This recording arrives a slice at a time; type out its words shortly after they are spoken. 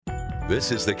This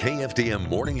is the KFDM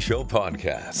Morning Show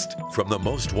podcast from the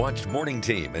most watched morning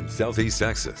team in Southeast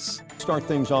Texas. Start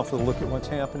things off with a look at what's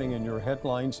happening in your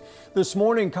headlines. This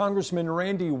morning, Congressman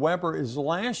Randy Weber is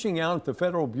lashing out at the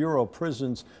Federal Bureau of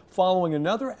Prisons following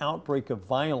another outbreak of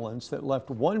violence that left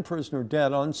one prisoner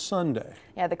dead on Sunday.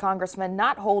 Yeah, the congressman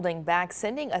not holding back,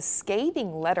 sending a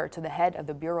scathing letter to the head of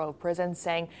the Bureau of Prisons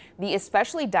saying the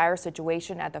especially dire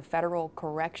situation at the Federal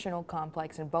Correctional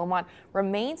Complex in Beaumont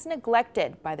remains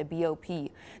neglected by the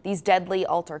BOP. These deadly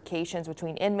altercations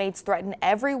between inmates threaten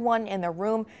everyone in the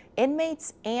room,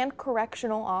 inmates and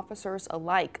correctional officers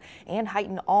alike, and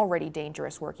heighten already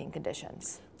dangerous working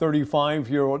conditions.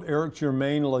 35-year-old Eric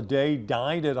Germain Ledet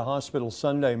died at a hospital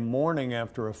Sunday morning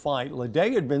after a fight.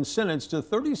 Ledet had been sentenced to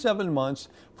 37 months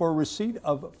for receipt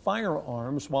of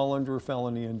firearms while under a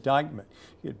felony indictment.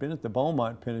 He had been at the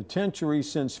Beaumont Penitentiary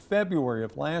since February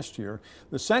of last year.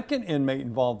 The second inmate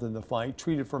involved in the fight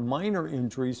treated for minor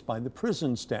injuries by the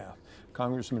prison staff.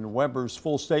 Congressman Weber's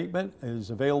full statement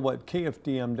is available at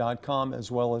KFDM.com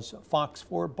as well as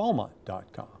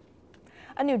Fox4Beaumont.com.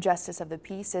 A new justice of the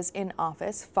peace is in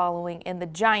office following in the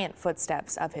giant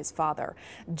footsteps of his father.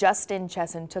 Justin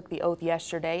Chesson took the oath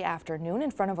yesterday afternoon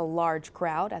in front of a large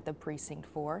crowd at the Precinct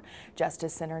 4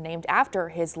 Justice Center named after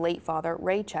his late father,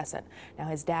 Ray Chesson. Now,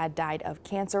 his dad died of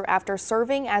cancer after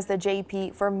serving as the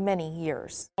JP for many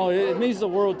years. Oh, it means the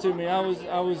world to me.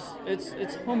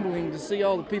 It's humbling to see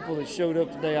all the people that showed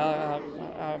up today. I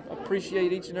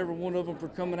appreciate each and every one of them for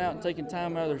coming out and taking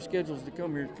time out of their schedules to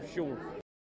come here for sure.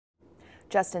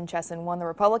 Justin Chesson won the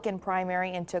Republican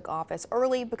primary and took office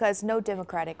early because no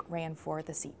Democratic ran for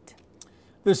the seat.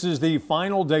 This is the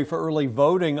final day for early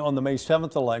voting on the May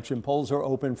 7th election. Polls are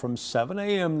open from 7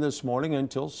 a.m. this morning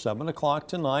until 7 o'clock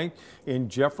tonight in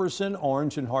Jefferson,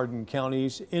 Orange, and Hardin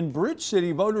counties. In Bridge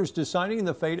City, voters deciding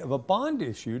the fate of a bond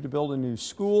issue to build a new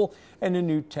school and a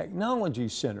new technology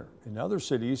center. In other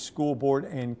cities, school board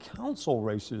and council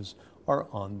races are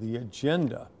on the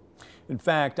agenda. In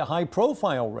fact, a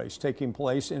high-profile race taking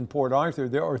place in Port Arthur.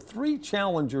 There are three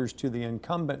challengers to the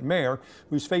incumbent mayor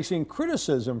who's facing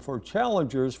criticism for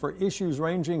challengers for issues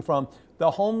ranging from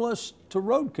the homeless to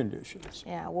road conditions.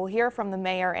 Yeah, we'll hear from the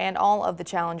mayor and all of the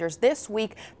challengers this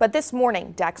week. But this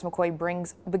morning, Dax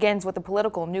McCoy begins with a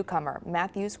political newcomer,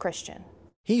 Matthews Christian.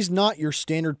 He's not your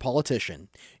standard politician.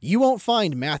 You won't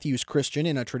find Matthews Christian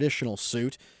in a traditional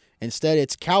suit. Instead,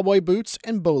 it's cowboy boots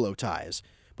and bolo ties.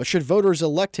 But should voters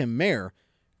elect him mayor,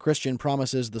 Christian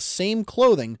promises the same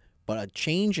clothing, but a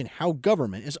change in how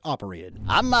government is operated.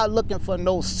 I'm not looking for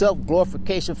no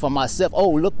self-glorification for myself. Oh,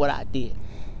 look what I did.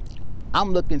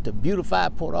 I'm looking to beautify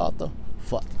Port Arthur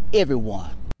for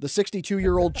everyone. The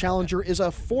 62-year-old challenger is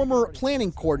a former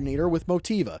planning coordinator with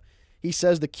Motiva. He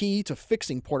says the key to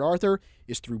fixing Port Arthur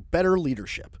is through better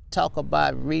leadership. Talk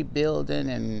about rebuilding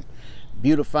and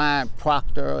beautifying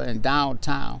Proctor and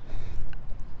downtown.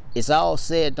 It's all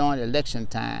said during election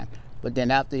time, but then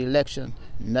after the election,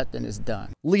 nothing is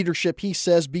done. Leadership, he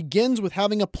says, begins with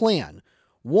having a plan.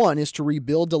 One is to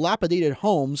rebuild dilapidated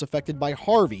homes affected by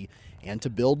Harvey and to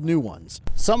build new ones.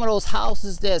 Some of those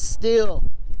houses that's still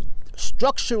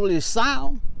structurally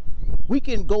sound, we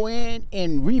can go in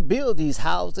and rebuild these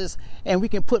houses, and we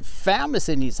can put families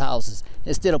in these houses.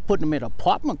 Instead of putting them in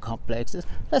apartment complexes,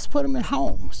 let's put them in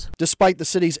homes. Despite the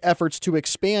city's efforts to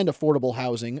expand affordable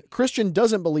housing, Christian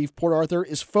doesn't believe Port Arthur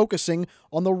is focusing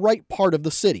on the right part of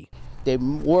the city. They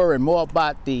worry more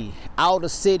about the outer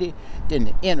city than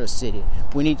the inner city.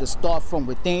 We need to start from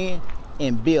within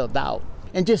and build out.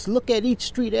 And just look at each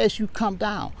street as you come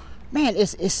down. Man,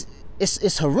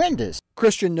 it's horrendous.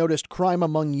 Christian noticed crime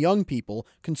among young people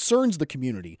concerns the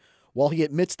community. While he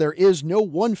admits there is no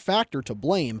one factor to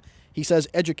blame, he says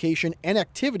education and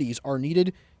activities are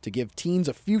needed to give teens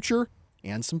a future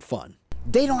and some fun.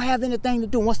 They don't have anything to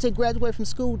do. Once they graduate from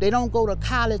school, they don't go to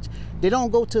college, they don't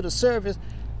go to the service,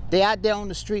 they're out there on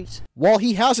the streets. While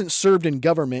he hasn't served in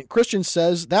government, Christian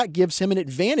says that gives him an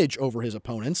advantage over his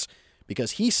opponents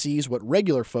because he sees what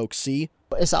regular folks see.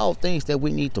 It's all things that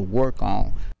we need to work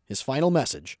on. His final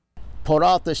message: Port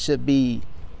Arthur should be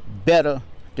better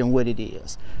than what it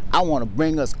is. I want to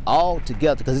bring us all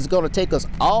together because it's going to take us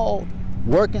all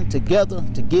working together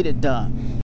to get it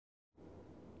done.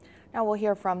 Now we'll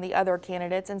hear from the other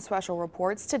candidates in special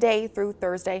reports today through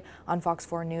Thursday on Fox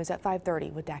 4 News at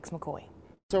 5:30 with Dax McCoy.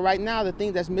 So right now, the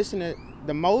thing that's missing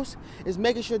the most is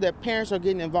making sure that parents are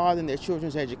getting involved in their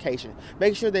children's education,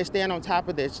 making sure they're staying on top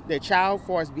of their child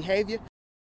for its behavior.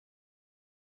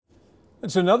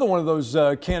 It's another one of those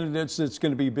candidates that's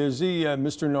going to be busy.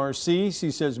 Mr. Narcisse, he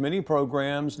says many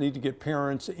programs need to get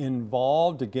parents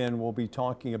involved. Again, we'll be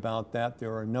talking about that.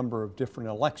 There are a number of different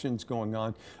elections going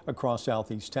on across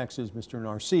Southeast Texas. Mr.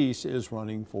 Narcisse is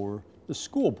running for the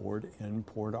school board in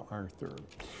Port Arthur.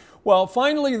 Well,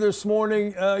 finally this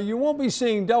morning, you won't be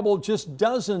seeing double, just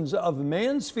dozens of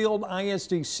Mansfield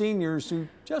ISD seniors who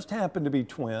just happen to be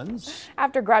twins.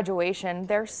 After graduation,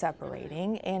 they're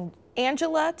separating, and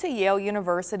Angela to Yale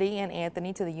University and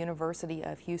Anthony to the University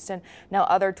of Houston. Now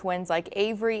other twins like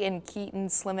Avery and Keaton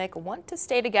Slimick want to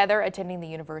stay together, attending the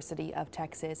University of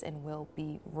Texas, and will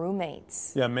be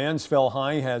roommates. Yeah, Mansfield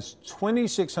High has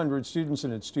 2,600 students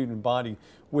in its student body.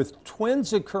 With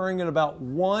twins occurring in about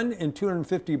 1 in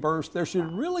 250 births, there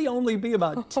should really only be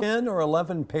about 10 or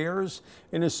 11 pairs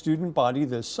in a student body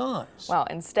this size. Well,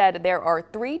 instead, there are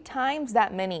 3 times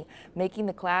that many, making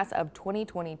the class of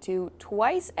 2022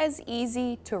 twice as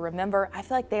easy to remember. I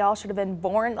feel like they all should have been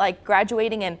born, like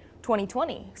graduating in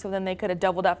 2020, so then they could have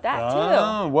doubled up that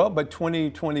too. Well, but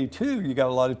 2022, you got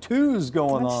a lot of twos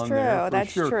going on there.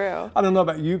 That's true. I don't know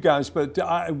about you guys, but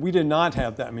we did not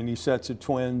have that many sets of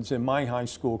twins in my high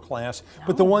school class. No.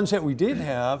 But the ones that we did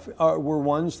have were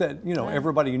ones that, you know,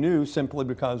 everybody knew simply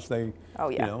because they,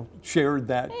 you know, shared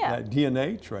that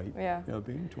DNA trait, you know,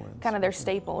 being twins. Kind of their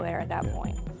staple there at that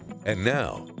point. And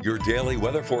now, your daily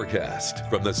weather forecast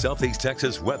from the Southeast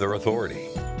Texas Weather Authority.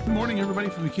 Good morning, everybody,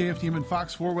 from the KFDM and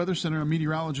Fox 4 Weather Center. I'm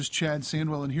meteorologist Chad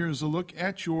Sandwell, and here's a look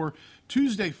at your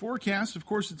Tuesday forecast. Of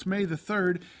course, it's May the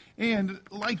 3rd, and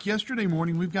like yesterday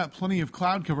morning, we've got plenty of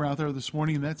cloud cover out there this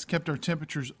morning, and that's kept our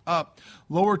temperatures up.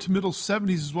 Lower to middle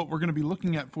 70s is what we're going to be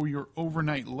looking at for your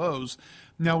overnight lows.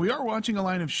 Now, we are watching a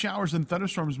line of showers and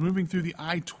thunderstorms moving through the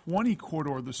I-20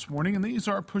 corridor this morning, and these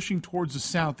are pushing towards the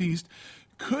southeast.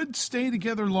 Could stay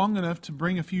together long enough to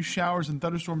bring a few showers and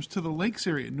thunderstorms to the lakes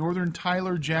area. Northern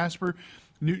Tyler, Jasper,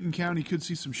 Newton County could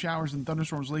see some showers and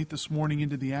thunderstorms late this morning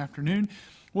into the afternoon.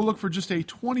 We'll look for just a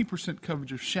 20%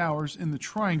 coverage of showers in the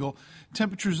triangle.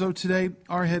 Temperatures, though, today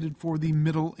are headed for the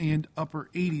middle and upper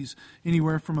 80s,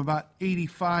 anywhere from about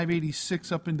 85,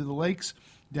 86 up into the lakes,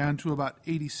 down to about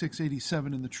 86,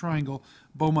 87 in the triangle.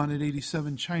 Beaumont at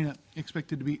 87, China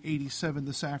expected to be 87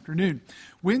 this afternoon.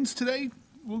 Winds today,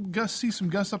 we'll see some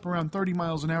gusts up around 30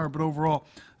 miles an hour, but overall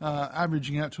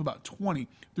averaging out to about 20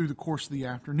 through the course of the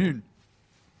afternoon.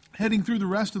 Heading through the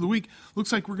rest of the week,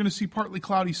 looks like we're going to see partly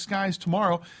cloudy skies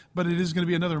tomorrow, but it is going to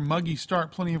be another muggy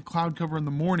start. Plenty of cloud cover in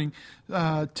the morning.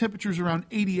 Temperatures around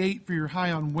 88 for your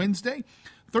high on Wednesday.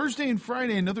 Thursday and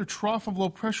Friday, another trough of low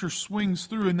pressure swings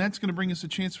through, and that's going to bring us a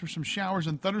chance for some showers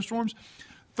and thunderstorms.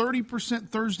 30%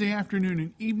 Thursday afternoon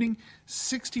and evening,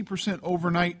 60%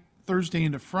 overnight Thursday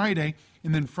into Friday,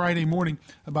 and then Friday morning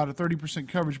about a 30%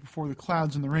 coverage before the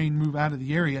clouds and the rain move out of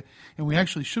the area. And we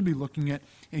actually should be looking at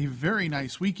a very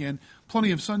nice weekend.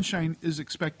 Plenty of sunshine is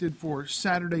expected for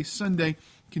Saturday, Sunday,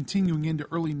 continuing into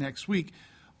early next week.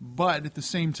 But at the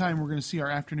same time, we're going to see our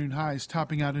afternoon highs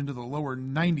topping out into the lower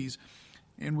 90s.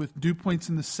 And with dew points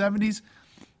in the 70s,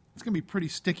 it's going to be pretty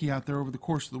sticky out there over the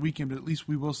course of the weekend, but at least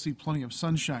we will see plenty of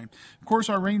sunshine. Of course,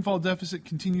 our rainfall deficit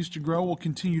continues to grow. We'll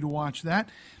continue to watch that.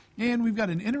 And we've got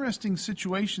an interesting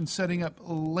situation setting up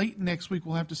late next week.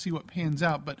 We'll have to see what pans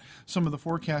out, but some of the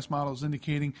forecast models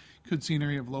indicating could see an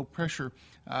area of low pressure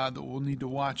that we'll need to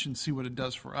watch and see what it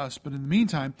does for us. But in the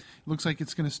meantime, it looks like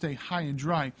it's going to stay high and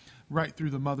dry right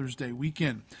through the Mother's Day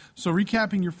weekend. So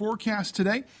recapping your forecast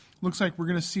today, looks like we're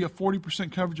going to see a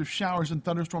 40% coverage of showers and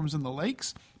thunderstorms in the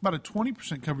lakes, about a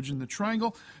 20% coverage in the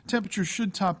triangle. Temperatures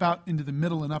should top out into the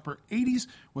middle and upper 80s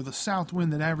with a south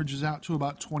wind that averages out to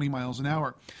about 20 miles an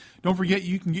hour. Don't forget,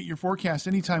 you can get your forecast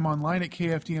anytime online at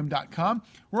KFDM.com.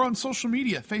 We're on social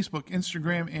media, Facebook,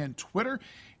 Instagram, and Twitter.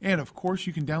 And, of course,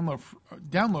 you can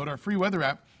download our free weather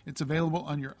app. It's available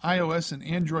on your iOS and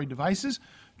Android devices.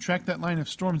 Track that line of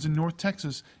storms in North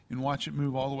Texas and watch it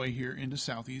move all the way here into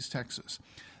Southeast Texas.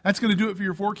 That's going to do it for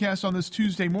your forecast on this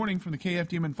Tuesday morning from the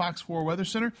KFDM and Fox 4 Weather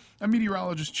Center. I'm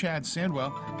meteorologist Chad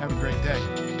Sandwell. Have a great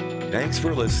day. Thanks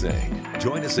for listening.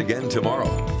 Join us again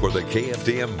tomorrow for the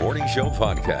KFDM Morning Show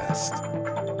podcast.